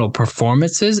 phenomenal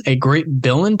performances, a great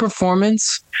villain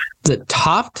performance that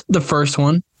topped the first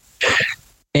one.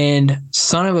 And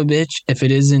son of a bitch, if it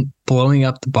isn't blowing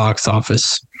up the box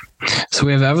office. So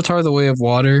we have Avatar: The Way of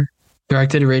Water,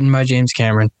 directed and written by James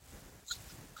Cameron.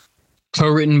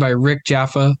 Co-written by Rick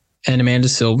Jaffa and Amanda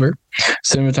Silver.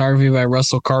 Cinematography by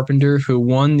Russell Carpenter, who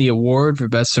won the award for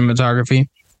Best Cinematography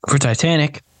for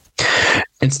Titanic.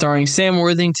 And starring Sam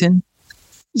Worthington,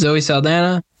 Zoe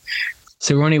Saldana,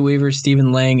 Sigourney Weaver,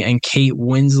 Stephen Lang, and Kate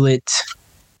Winslet,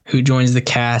 who joins the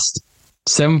cast.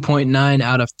 7.9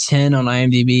 out of 10 on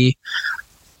IMDb.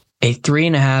 A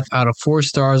 3.5 out of 4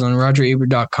 stars on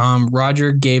RogerEbert.com.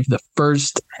 Roger gave the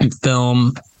first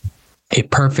film a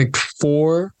perfect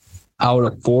 4 out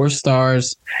of 4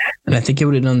 stars. And I think he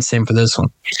would have done the same for this one.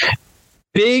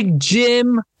 Big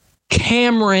Jim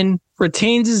Cameron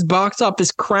retains his box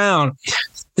office crown.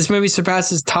 This movie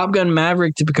surpasses Top Gun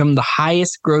Maverick to become the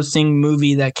highest grossing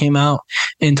movie that came out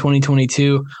in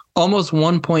 2022. Almost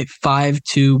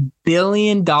 $1.52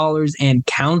 billion and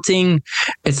counting.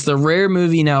 It's the rare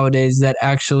movie nowadays that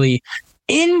actually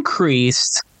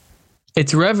increased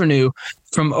its revenue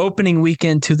from opening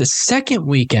weekend to the second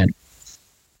weekend.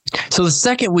 So the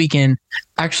second weekend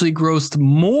actually grossed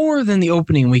more than the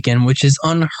opening weekend, which is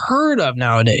unheard of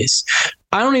nowadays.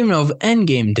 I don't even know if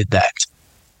Endgame did that.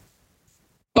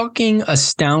 Fucking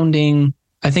astounding.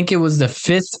 I think it was the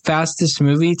 5th fastest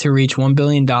movie to reach $1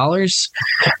 billion.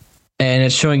 And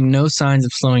it's showing no signs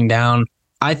of slowing down.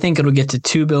 I think it'll get to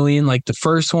 $2 billion like the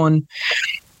first one.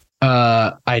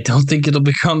 I don't think it'll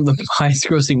become the highest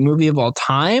grossing movie of all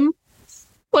time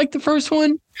like the first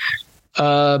one.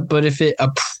 But if it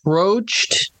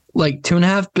approached like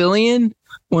 $2.5 billion,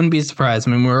 wouldn't be surprised.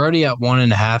 I mean, we're already at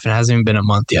 1.5. It hasn't even been a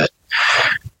month yet.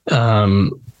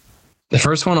 The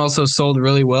first one also sold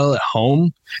really well at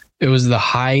home. It was the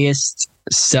highest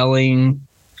selling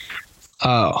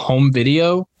home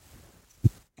video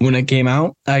when it came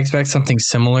out. I expect something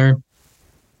similar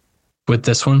with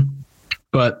this one.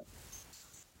 But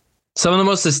some of the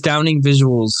most astounding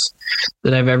visuals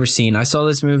that I've ever seen. I saw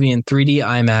this movie in 3D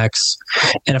IMAX.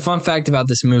 And a fun fact about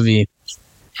this movie,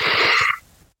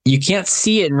 you can't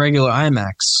see it in regular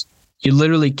IMAX. You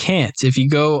literally can't. If you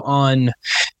go on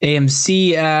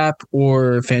AMC app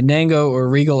or Fandango or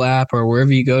Regal app or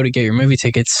wherever you go to get your movie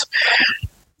tickets,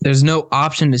 there's no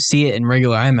option to see it in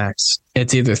regular IMAX.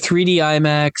 It's either 3D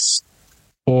IMAX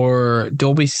or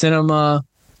Dolby Cinema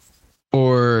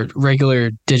or regular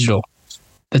digital.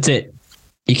 That's it.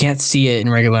 You can't see it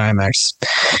in regular IMAX.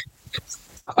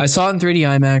 I saw it in 3D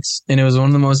IMAX, and it was one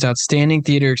of the most outstanding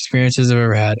theater experiences I've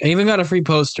ever had. I even got a free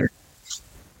poster.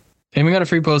 at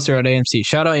AMC.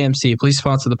 Shout out AMC. Please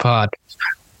sponsor the pod.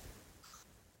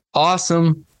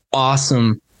 Awesome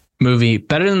movie.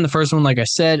 Better than the first one, like I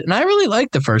said. And I really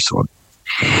liked the first one.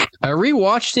 I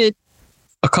rewatched it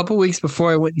a couple weeks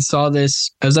before I went and saw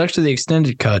this. It was actually the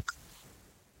extended cut.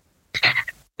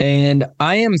 And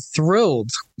I am thrilled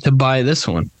to buy this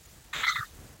one.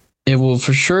 It will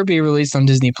for sure be released on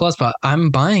Disney Plus, but I'm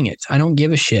buying it. I don't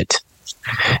give a shit.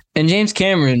 And James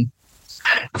Cameron,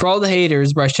 for all the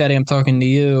haters, Bryce Chatty, I'm talking to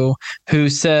you, who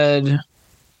said,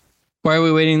 why are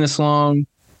we waiting this long?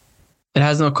 It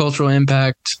has no cultural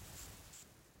impact.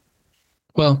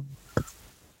 Well,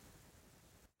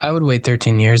 I would wait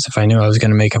 13 years if I knew I was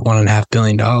going to make it $1.5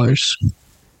 billion.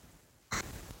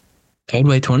 I'd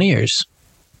wait 20 years.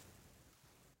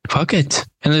 Fuck it.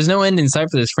 And there's no end in sight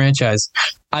for this franchise.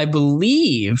 I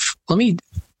believe, let me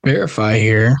verify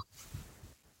here.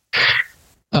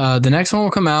 The next one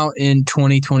will come out in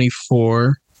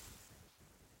 2024.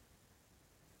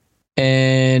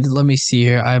 And let me see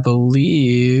here. I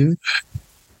believe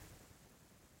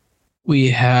We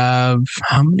have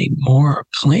how many more are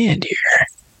planned here?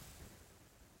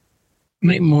 How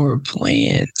many more are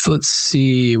planned? Let's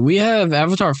see. We have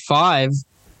Avatar 5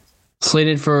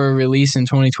 slated for release in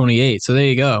 2028. So there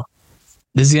you go.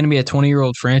 This is going to be a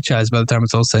 20-year-old franchise by the time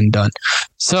it's all said and done.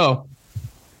 So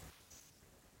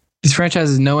this franchise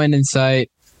has no end in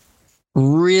sight.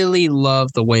 Really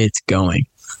love the way it's going.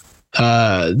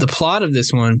 The plot of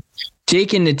this one,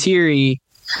 Jake and Neytiri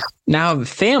now have a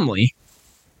family.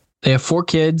 They have 4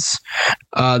 kids.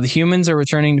 The humans are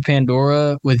returning to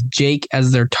Pandora with Jake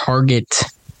as their target,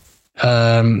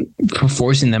 for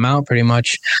forcing them out pretty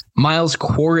much. Miles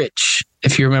Quaritch,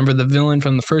 if you remember the villain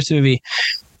from the first movie,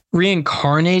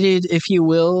 reincarnated, if you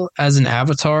will, as an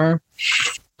avatar.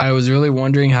 I was really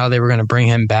wondering how they were going to bring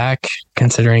him back,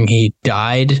 considering he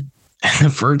died in the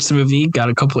first movie, got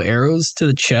a couple of arrows to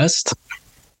the chest.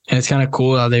 And it's kind of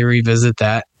cool how they revisit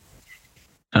that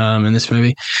in this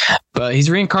movie. But he's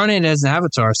reincarnated as an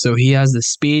avatar, so he has the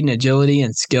speed and agility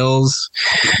and skills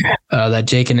that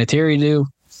Jake and Neytiri do.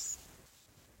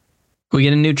 We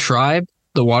get a new tribe,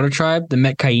 the Water Tribe, the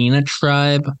Metcaina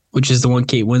Tribe, which is the one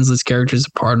Kate Winslet's character is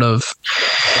a part of.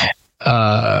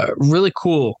 Really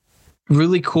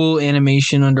cool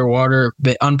animation underwater,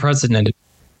 but unprecedented.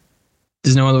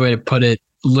 There's no other way to put it.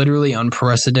 Literally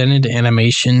unprecedented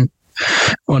animation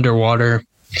underwater.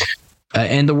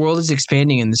 And the world is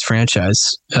expanding in this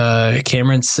franchise.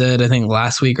 Cameron said, I think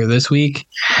last week or this week,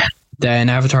 that in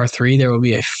Avatar 3 there will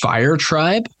be a fire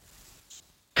tribe.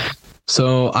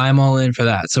 So I'm all in for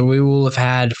that. So we will have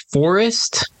had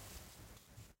forest,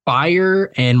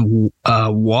 fire, and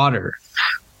water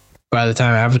by the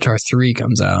time Avatar 3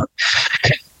 comes out.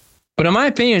 But in my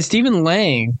opinion, Stephen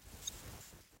Lang,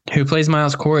 who plays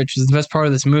Miles Quaritch, is the best part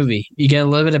of this movie. You get a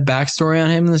little bit of backstory on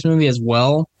him in this movie as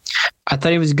well. I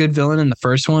thought he was a good villain in the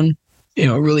first one. You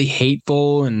know, really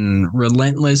hateful and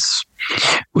relentless,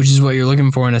 which is what you're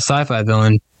looking for in a sci-fi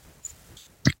villain.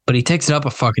 But he takes it up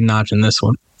a fucking notch in this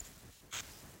one.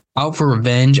 Out for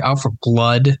revenge, out for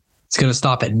blood. It's going to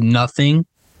stop at nothing.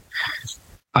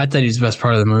 I thought he was the best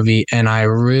part of the movie, and I'm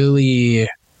really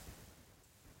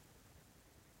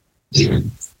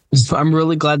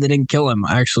glad they didn't kill him,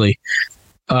 actually.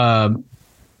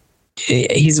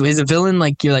 He's a villain,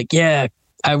 like, you're like, yeah,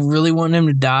 I really want him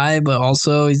to die, but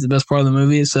also he's the best part of the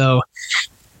movie, so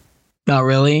not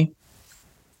really.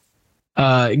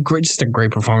 Just a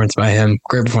great performance by him.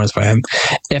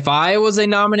 If I was a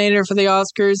nominator for the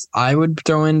Oscars, I would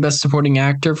throw in Best Supporting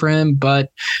Actor for him, but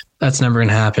that's never going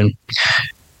to happen.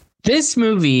 This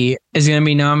movie is going to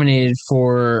be nominated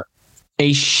for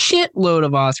a shitload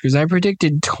of Oscars. I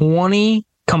predicted 20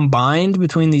 combined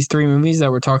between these 3 movies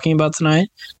that we're talking about tonight,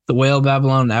 The Whale,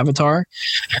 Babylon, and Avatar.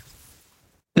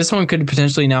 This one could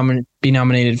potentially be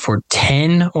nominated for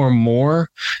 10 or more.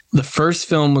 The first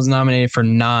film was nominated for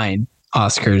 9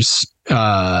 Oscars,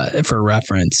 for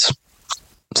reference.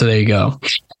 So there you go.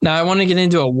 Now I want to get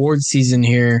into award season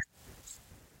here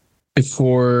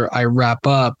before I wrap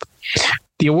up.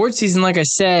 The award season, like I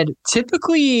said,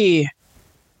 typically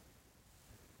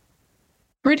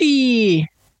pretty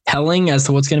telling as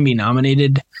to what's going to be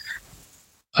nominated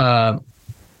at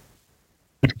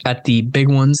the big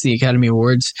ones, the Academy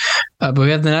Awards. But we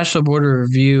have the National Board of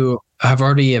Review have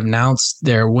already announced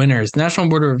their winners. The National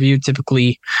Board of Review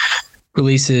typically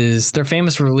they're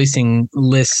famous for releasing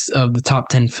lists of the top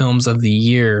 10 films of the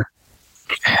year.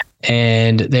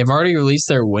 And they've already released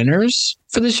their winners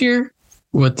for this year,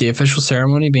 with the official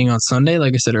ceremony being on Sunday,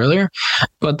 like I said earlier.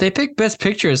 But they picked Best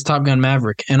Picture as Top Gun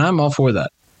Maverick, and I'm all for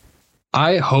that.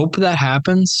 I hope that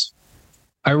happens.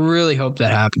 I really hope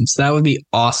that happens. That would be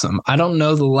awesome. I don't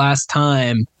know the last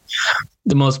time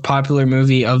the most popular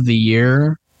movie of the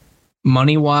year,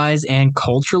 money-wise and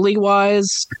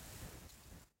culturally-wise,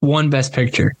 won Best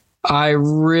Picture.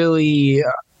 It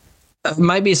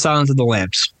might be Silence of the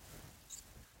Lambs.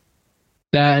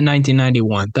 That in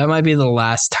 1991. That might be the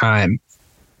last time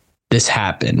this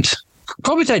happened.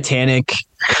 Probably Titanic.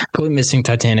 Probably missing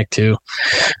Titanic too.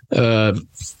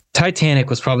 Titanic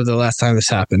was probably the last time this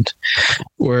happened,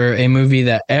 where a movie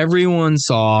that everyone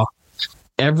saw,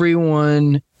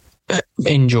 everyone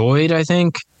enjoyed, I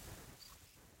think,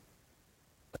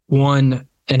 won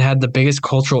and had the biggest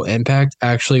cultural impact,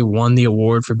 actually won the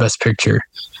award for Best Picture.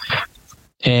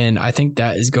 And I think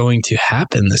that is going to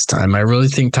happen this time. I really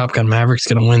think Top Gun Maverick's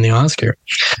going to win the Oscar.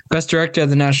 Best Director of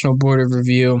the National Board of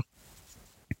Review,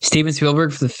 Steven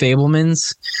Spielberg for The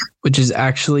Fabelmans, which is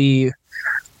actually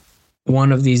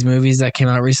one of these movies that came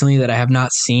out recently that I have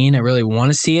not seen. I really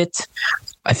want to see it.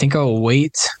 I think I'll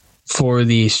wait for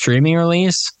the streaming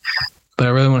release, but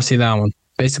I really want to see that one.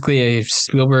 Basically a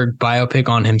Spielberg biopic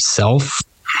on himself,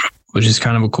 which is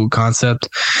kind of a cool concept.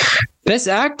 Best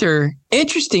actor,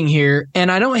 interesting here,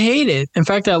 and I don't hate it. In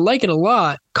fact, I like it a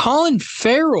lot. Colin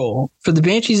Farrell for The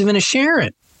Banshees of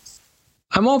Inisherin.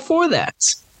 I'm all for that.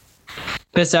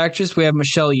 Best actress, we have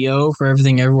Michelle Yeoh for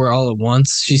Everything Everywhere All at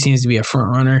Once. She seems to be a front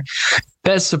runner.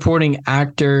 Best supporting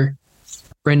actor,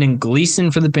 Brendan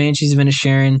Gleeson for The Banshees of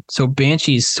Inisherin. So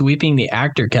Banshees sweeping the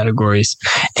actor categories.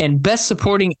 And best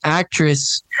supporting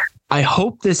actress, I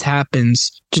hope this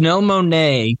happens, Janelle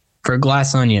Monáe for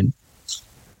Glass Onion.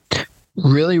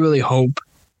 Really, really hope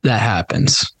that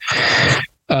happens.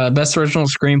 Best original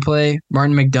screenplay,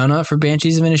 Martin McDonagh for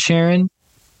Banshees of Inisherin.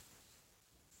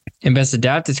 And best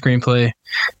adapted screenplay,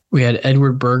 we had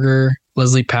Edward Berger,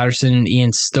 Leslie Patterson, and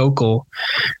Ian Stokell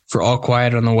for All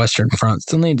Quiet on the Western Front.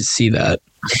 Still need to see that.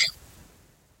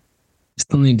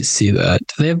 Do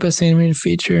they have best animated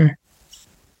feature?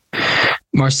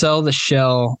 Marcel the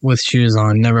Shell with Shoes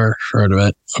On. Never heard of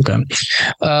it. Okay.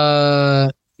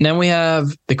 Then we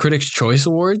have the Critics' Choice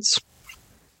Awards,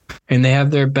 and they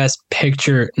have their Best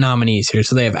Picture nominees here.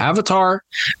 So they have Avatar,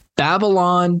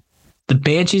 Babylon, The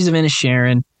Banshees of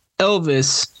Inisherin,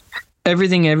 Elvis,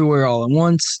 Everything Everywhere All at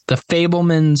Once, The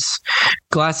Fabelmans,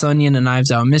 Glass Onion, A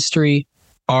Knives Out Mystery,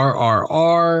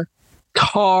 RRR,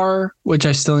 Tar, which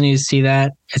I still need to see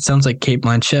that. It sounds like Cate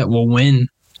Blanchett will win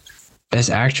Best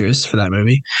Actress for that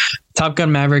movie. Top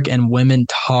Gun Maverick, and Women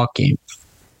Talking.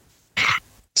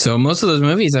 So most of those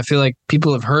movies I feel like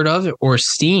people have heard of or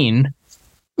seen,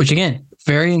 which again,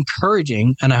 very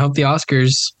encouraging. And I hope the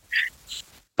Oscars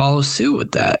follow suit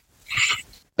with that.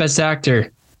 Best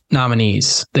Actor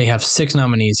nominees. They have 6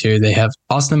 nominees here. They have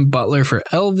Austin Butler for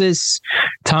Elvis,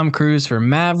 Tom Cruise for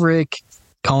Maverick,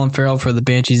 Colin Farrell for The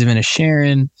Banshees of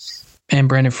Inisherin, and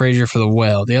Brendan Fraser for The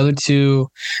Whale. The other 2,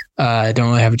 I don't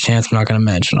really have a chance. I'm not going to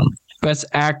mention them. Best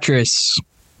Actress,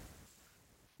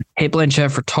 Cate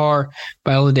Blanchett for Tar,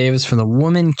 Viola Davis for The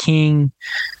Woman King,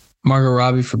 Margot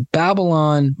Robbie for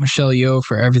Babylon, Michelle Yeoh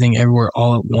for Everything Everywhere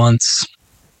All at Once.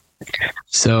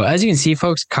 So as you can see,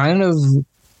 folks, kind of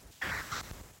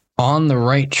on the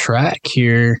right track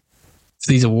here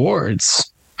for these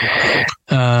awards.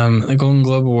 The Golden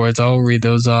Globe Awards, I'll read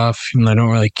those off, even though I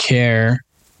don't really care.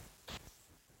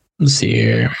 Let's see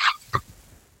here.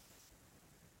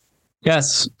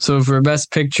 Yes, so for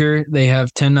Best Picture, they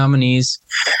have 10 nominees.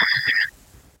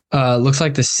 Looks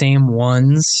like the same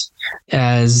ones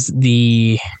as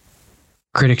the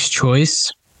Critics'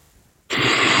 Choice.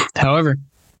 However,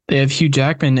 they have Hugh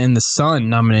Jackman in The Son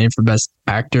nominated for Best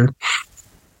Actor.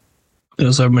 They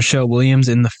also have Michelle Williams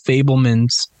in The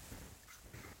Fabelmans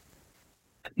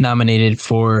nominated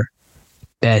for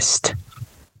Best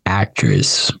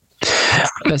Actress.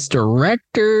 Best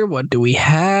Director, what do we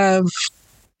have?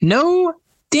 No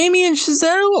Damien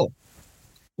Chazelle.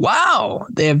 Wow.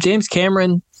 They have James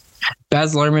Cameron,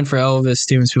 Baz Luhrmann for Elvis,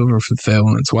 Steven Spielberg for The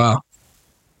Fabelmans. Wow.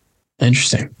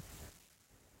 Interesting.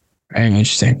 Very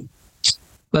interesting.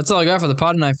 That's all I got for the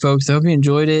pod tonight, folks. I hope you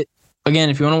enjoyed it. Again,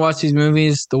 if you want to watch these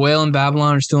movies, The Whale and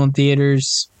Babylon are still in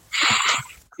theaters.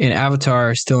 And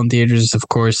Avatar are still in theaters, of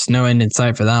course. No end in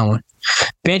sight for that one.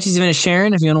 Banshees of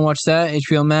Inisherin, if you want to watch that.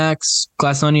 HBO Max,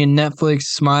 Glass Onion, Netflix,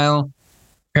 Smile,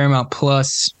 Paramount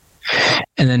Plus,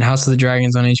 and then House of the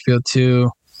Dragons on HBO 2,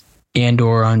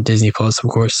 Andor on Disney Plus, of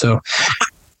course. So,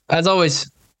 as always,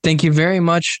 thank you very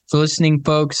much for listening,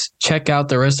 folks. Check out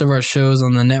the rest of our shows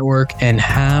on the network and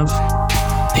have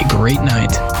a great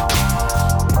night.